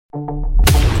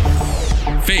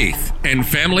Faith and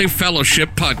Family Fellowship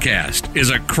Podcast is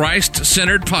a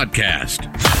Christ-centered podcast.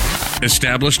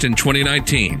 Established in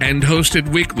 2019 and hosted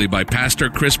weekly by Pastor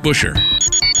Chris Busher.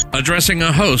 Addressing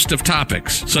a host of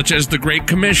topics such as the Great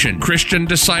Commission, Christian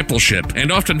discipleship, and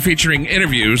often featuring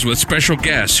interviews with special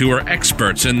guests who are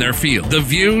experts in their field. The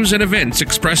views and events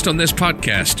expressed on this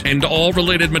podcast and all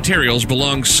related materials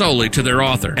belong solely to their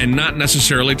author and not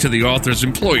necessarily to the author's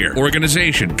employer,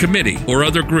 organization, committee, or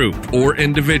other group or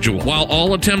individual. While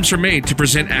all attempts are made to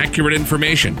present accurate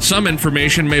information, some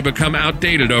information may become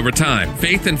outdated over time.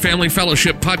 Faith and Family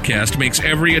Fellowship Podcast makes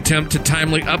every attempt to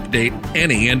timely update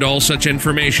any and all such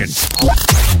information.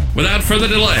 Without further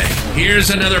delay,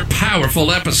 here's another powerful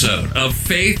episode of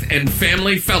Faith and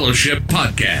Family Fellowship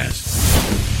Podcast.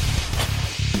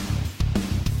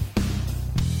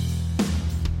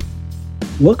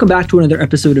 Welcome back to another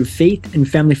episode of Faith and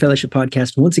Family Fellowship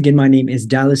Podcast. Once again, my name is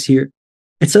Dallas here.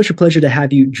 It's such a pleasure to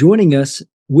have you joining us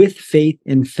with Faith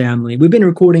and Family. We've been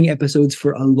recording episodes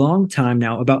for a long time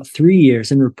now, about 3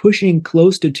 years, and we're pushing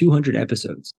close to 200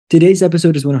 episodes. Today's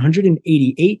episode is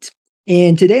 188.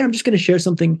 And today I'm just going to share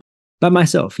something by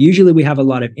myself. Usually we have a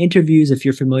lot of interviews if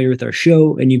you're familiar with our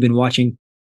show and you've been watching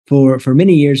for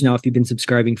many years now if you've been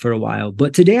subscribing for a while.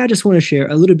 But today I just want to share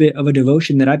a little bit of a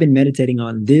devotion that I've been meditating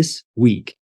on this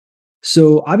week.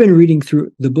 So I've been reading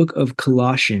through the book of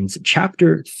Colossians,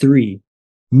 chapter 3,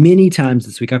 many times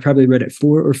this week. I probably read it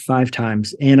 4 or 5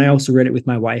 times, and I also read it with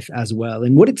my wife as well.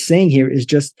 And what it's saying here is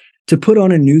just to put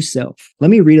on a new self.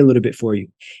 Let me read a little bit for you.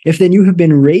 If then you have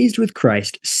been raised with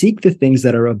Christ, seek the things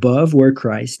that are above where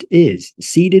Christ is,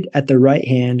 seated at the right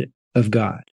hand of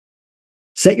God.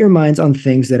 Set your minds on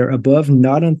things that are above,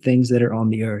 not on things that are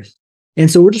on the earth. And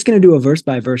so we're just going to do a verse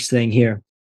by verse thing here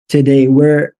today,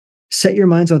 where set your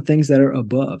minds on things that are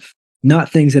above, not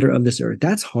things that are of this earth.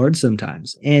 That's hard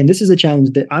sometimes. And this is a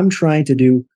challenge that I'm trying to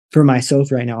do for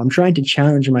myself right now. I'm trying to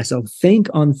challenge myself. Think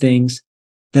on things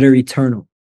that are eternal,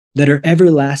 that are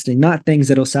everlasting, not things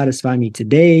that'll satisfy me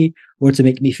today or to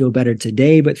make me feel better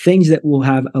today, but things that will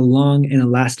have a long and a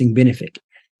lasting benefit.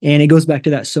 And it goes back to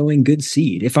that sowing good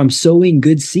seed. If I'm sowing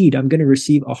good seed, I'm going to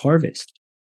receive a harvest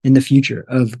in the future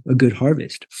of a good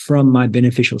harvest from my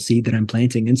beneficial seed that I'm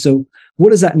planting. And so what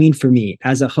does that mean for me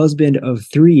as a husband of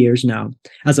 3 years now,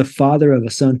 as a father of a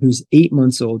son who's 8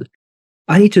 months old?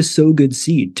 I need to sow good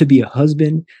seed, to be a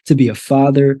husband, to be a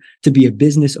father, to be a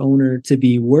business owner, to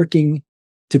be working,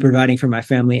 to providing for my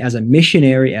family as a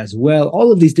missionary as well.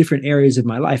 All of these different areas of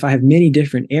my life. I have many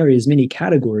different areas, many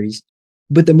categories.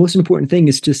 But the most important thing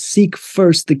is to seek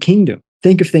first the kingdom.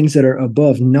 Think of things that are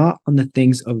above, not on the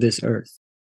things of this earth.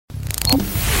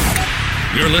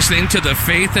 You're listening to the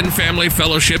Faith and Family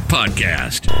Fellowship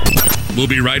Podcast. We'll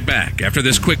be right back after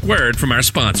this quick word from our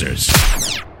sponsors.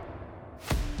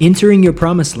 Entering your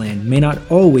promised land may not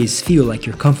always feel like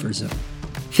your comfort zone.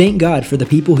 Thank God for the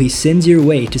people He sends your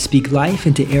way to speak life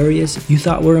into areas you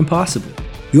thought were impossible.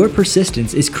 Your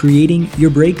persistence is creating your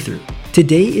breakthrough.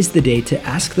 Today is the day to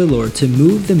ask the Lord to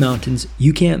move the mountains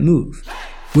you can't move.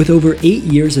 With over 8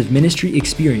 years of ministry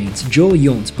experience, Joel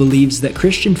Yonts believes that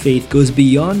Christian faith goes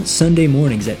beyond Sunday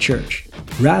mornings at church.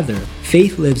 Rather,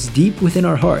 faith lives deep within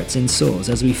our hearts and souls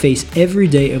as we face every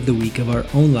day of the week of our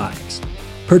own lives.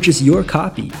 Purchase your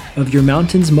copy of Your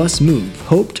Mountains Must Move,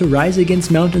 Hope to Rise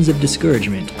Against Mountains of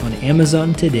Discouragement on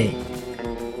Amazon today.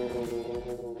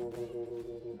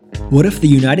 What if the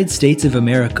United States of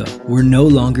America were no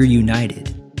longer united?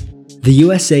 The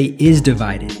USA is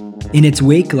divided. In its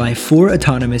wake lie 4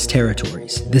 autonomous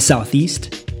territories: the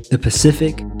Southeast, the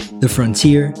Pacific, the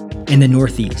Frontier, and the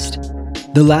Northeast.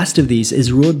 The last of these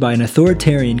is ruled by an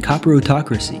authoritarian copper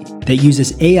autocracy that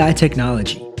uses AI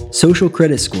technology, social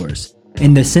credit scores,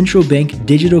 and the central bank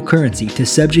digital currency to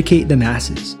subjugate the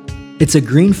masses. It's a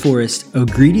green forest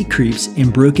of greedy creeps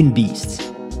and broken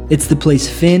beasts. It's the place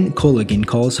Finn Colligan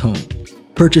calls home.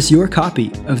 Purchase your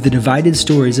copy of The Divided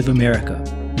Stories of America,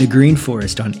 The Green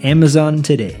Forest on Amazon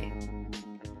today.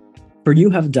 For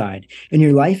you have died, and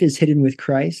your life is hidden with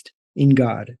Christ in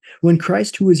God. When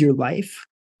Christ, who is your life,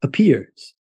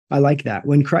 appears. I like that.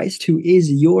 When Christ, who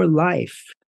is your life,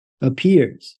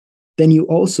 appears, then you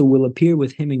also will appear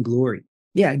with Him in glory.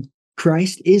 Yeah,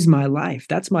 Christ is my life.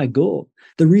 That's my goal.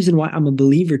 The reason why I'm a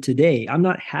believer today, I'm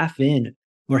not half in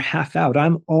or half out.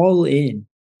 I'm all in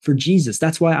for Jesus.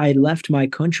 That's why I left my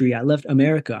country. I left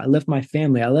America. I left my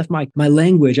family. I left my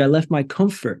language. I left my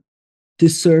comfort to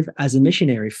serve as a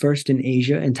missionary, first in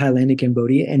Asia and Thailand and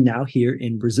Cambodia, and now here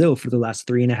in Brazil for the last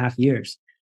 3.5 years.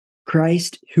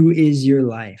 Christ, who is your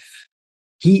life.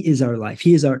 He is our life.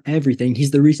 He is our everything.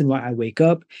 He's the reason why I wake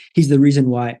up. He's the reason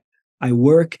why I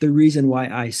work, the reason why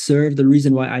I serve, the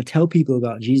reason why I tell people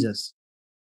about Jesus.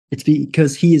 It's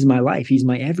because he is my life. He's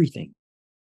my everything.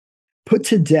 Put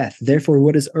to death, therefore,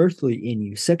 what is earthly in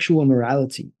you: sexual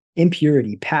immorality,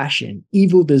 impurity, passion,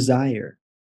 evil desire,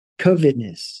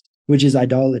 covetousness, which is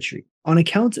idolatry. On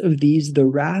account of these, the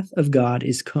wrath of God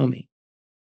is coming.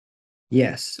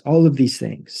 Yes, all of these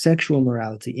things: sexual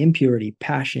morality, impurity,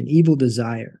 passion, evil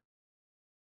desire,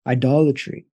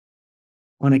 idolatry.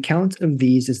 On account of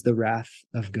these is the wrath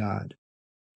of God.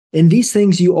 In these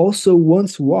things you also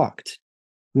once walked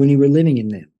when you were living in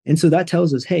them. And so that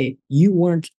tells us, hey, you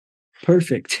weren't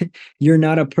perfect. You're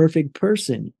not a perfect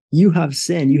person. You have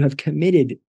sinned. You have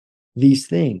committed these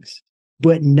things.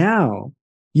 But now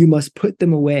you must put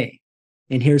them away.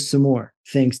 And here's some more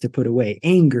things to put away: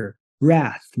 anger,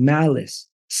 wrath, malice,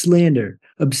 slander,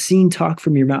 obscene talk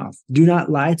from your mouth. Do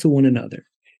not lie to one another,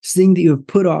 seeing that you have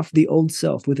put off the old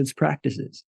self with its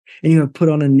practices, and you have put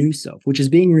on a new self, which is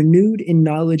being renewed in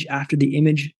knowledge after the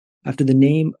image, after the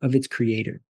name of its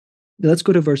creator. Now let's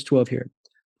go to verse 12 here.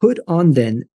 Put on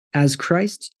then, as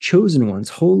Christ's chosen ones,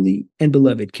 holy and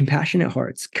beloved, compassionate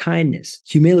hearts, kindness,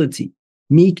 humility,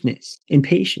 meekness, and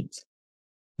patience,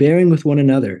 bearing with one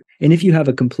another. And if you have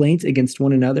a complaint against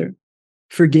one another,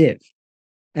 forgive.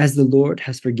 As the Lord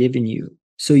has forgiven you,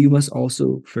 so you must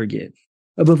also forgive.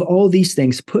 Above all these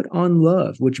things, put on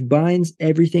love, which binds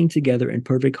everything together in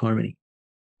perfect harmony.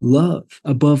 Love,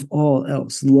 above all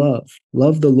else, love.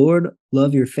 Love the Lord,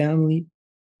 love your family,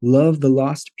 love the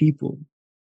lost people.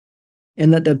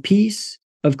 And let the peace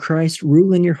of Christ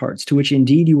rule in your hearts, to which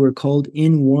indeed you were called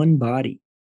in one body.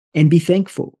 And be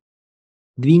thankful.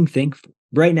 Being thankful.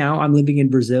 Right now, I'm living in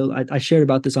Brazil. I shared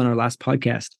about this on our last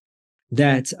podcast,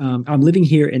 that I'm living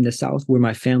here in the South where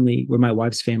my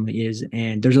wife's family is.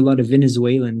 And there's a lot of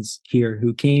Venezuelans here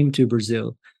who came to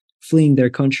Brazil fleeing their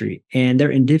country. And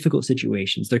they're in difficult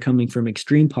situations. They're coming from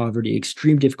extreme poverty,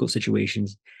 extreme difficult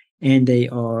situations. And they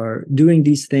are doing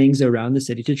these things around the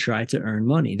city to try to earn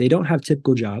money. They don't have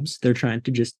typical jobs. They're trying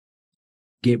to just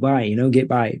get by,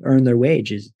 earn their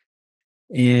wages.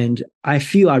 And I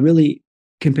really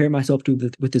compare myself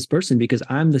with this person because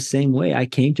I'm the same way. I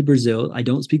came to Brazil. I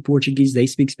don't speak Portuguese. They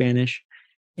speak Spanish.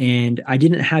 And I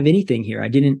didn't have anything here.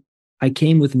 I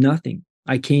came with nothing.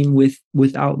 I came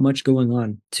without much going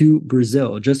on to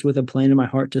Brazil, just with a plan in my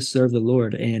heart to serve the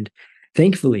Lord. And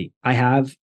thankfully, I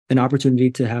have an opportunity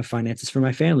to have finances for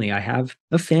my family. I have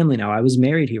a family now. I was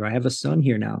married here. I have a son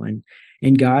here now.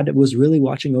 And God was really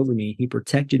watching over me. He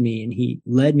protected me and he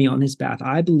led me on his path.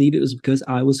 I believe it was because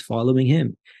I was following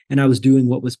him and I was doing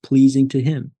what was pleasing to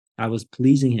him. I was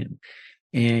pleasing him.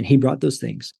 And he brought those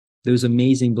things, those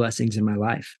amazing blessings in my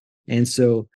life. And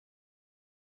so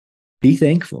be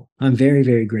thankful. I'm very,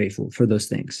 very grateful for those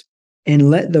things. And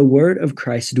let the word of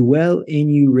Christ dwell in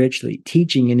you richly,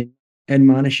 teaching and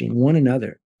admonishing one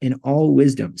another in all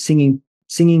wisdom, singing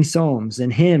psalms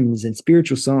and hymns and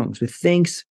spiritual songs with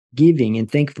thanksgiving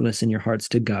and thankfulness in your hearts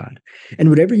to God. And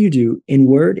whatever you do, in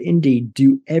word and deed,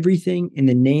 do everything in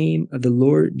the name of the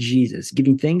Lord Jesus,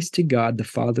 giving thanks to God the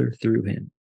Father through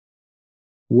him.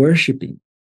 Worshiping,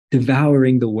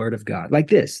 devouring the word of God. Like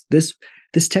this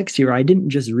text here, I didn't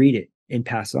just read it and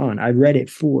pass on. I read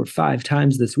it 4 or 5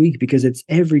 times this week because it's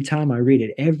every time I read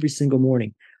it, every single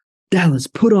morning. Dallas,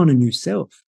 put on a new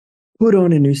self. Put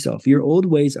on a new self. Your old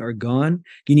ways are gone.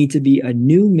 You need to be a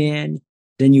new man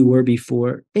than you were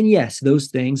before. And yes, those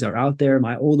things are out there.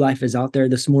 My old life is out there.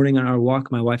 This morning on our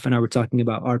walk, my wife and I were talking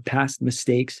about our past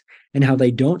mistakes and how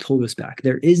they don't hold us back.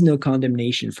 There is no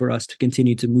condemnation for us to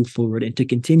continue to move forward and to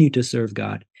continue to serve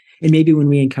God. And maybe when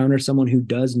we encounter someone who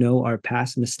does know our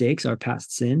past mistakes, our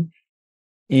past sin,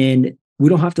 and we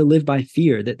don't have to live by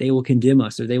fear that they will condemn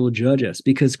us or they will judge us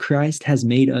because Christ has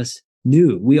made us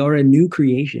new. We are a new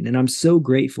creation. And I'm so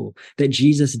grateful that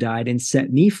Jesus died and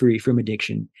set me free from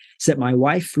addiction, set my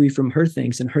wife free from her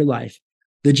things in her life,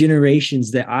 the generations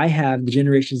that I have, the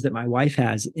generations that my wife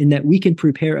has, and that we can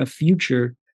prepare a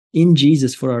future in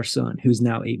Jesus for our son, who's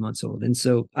now 8 months old. And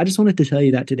so I just wanted to tell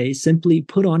you that today. Simply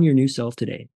put on your new self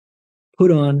today.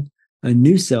 Put on a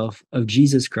new self of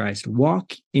Jesus Christ.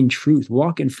 Walk in truth,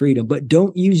 walk in freedom, but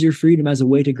don't use your freedom as a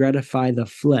way to gratify the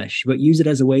flesh, but use it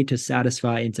as a way to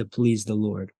satisfy and to please the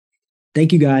Lord.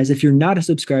 Thank you guys. If you're not a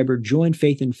subscriber, join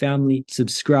Faith and Family,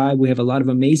 subscribe. We have a lot of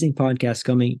amazing podcasts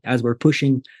coming as we're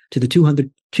pushing to the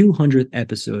 200th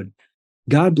episode.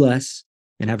 God bless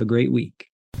and have a great week.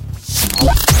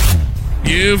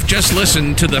 You've just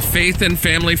listened to the Faith and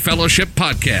Family Fellowship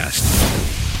podcast.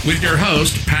 with your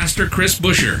host, Pastor Chris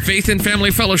Busher. Faith and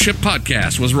Family Fellowship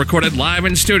Podcast was recorded live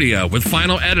in studio with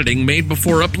final editing made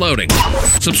before uploading.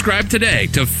 Subscribe today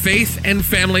to Faith and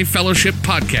Family Fellowship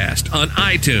Podcast on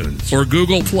iTunes or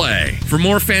Google Play. For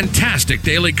more fantastic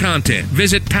daily content,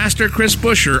 visit Pastor Chris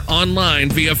Busher online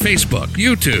via Facebook,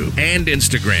 YouTube, and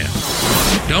Instagram.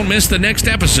 Don't miss the next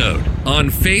episode on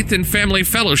Faith and Family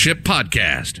Fellowship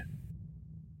Podcast.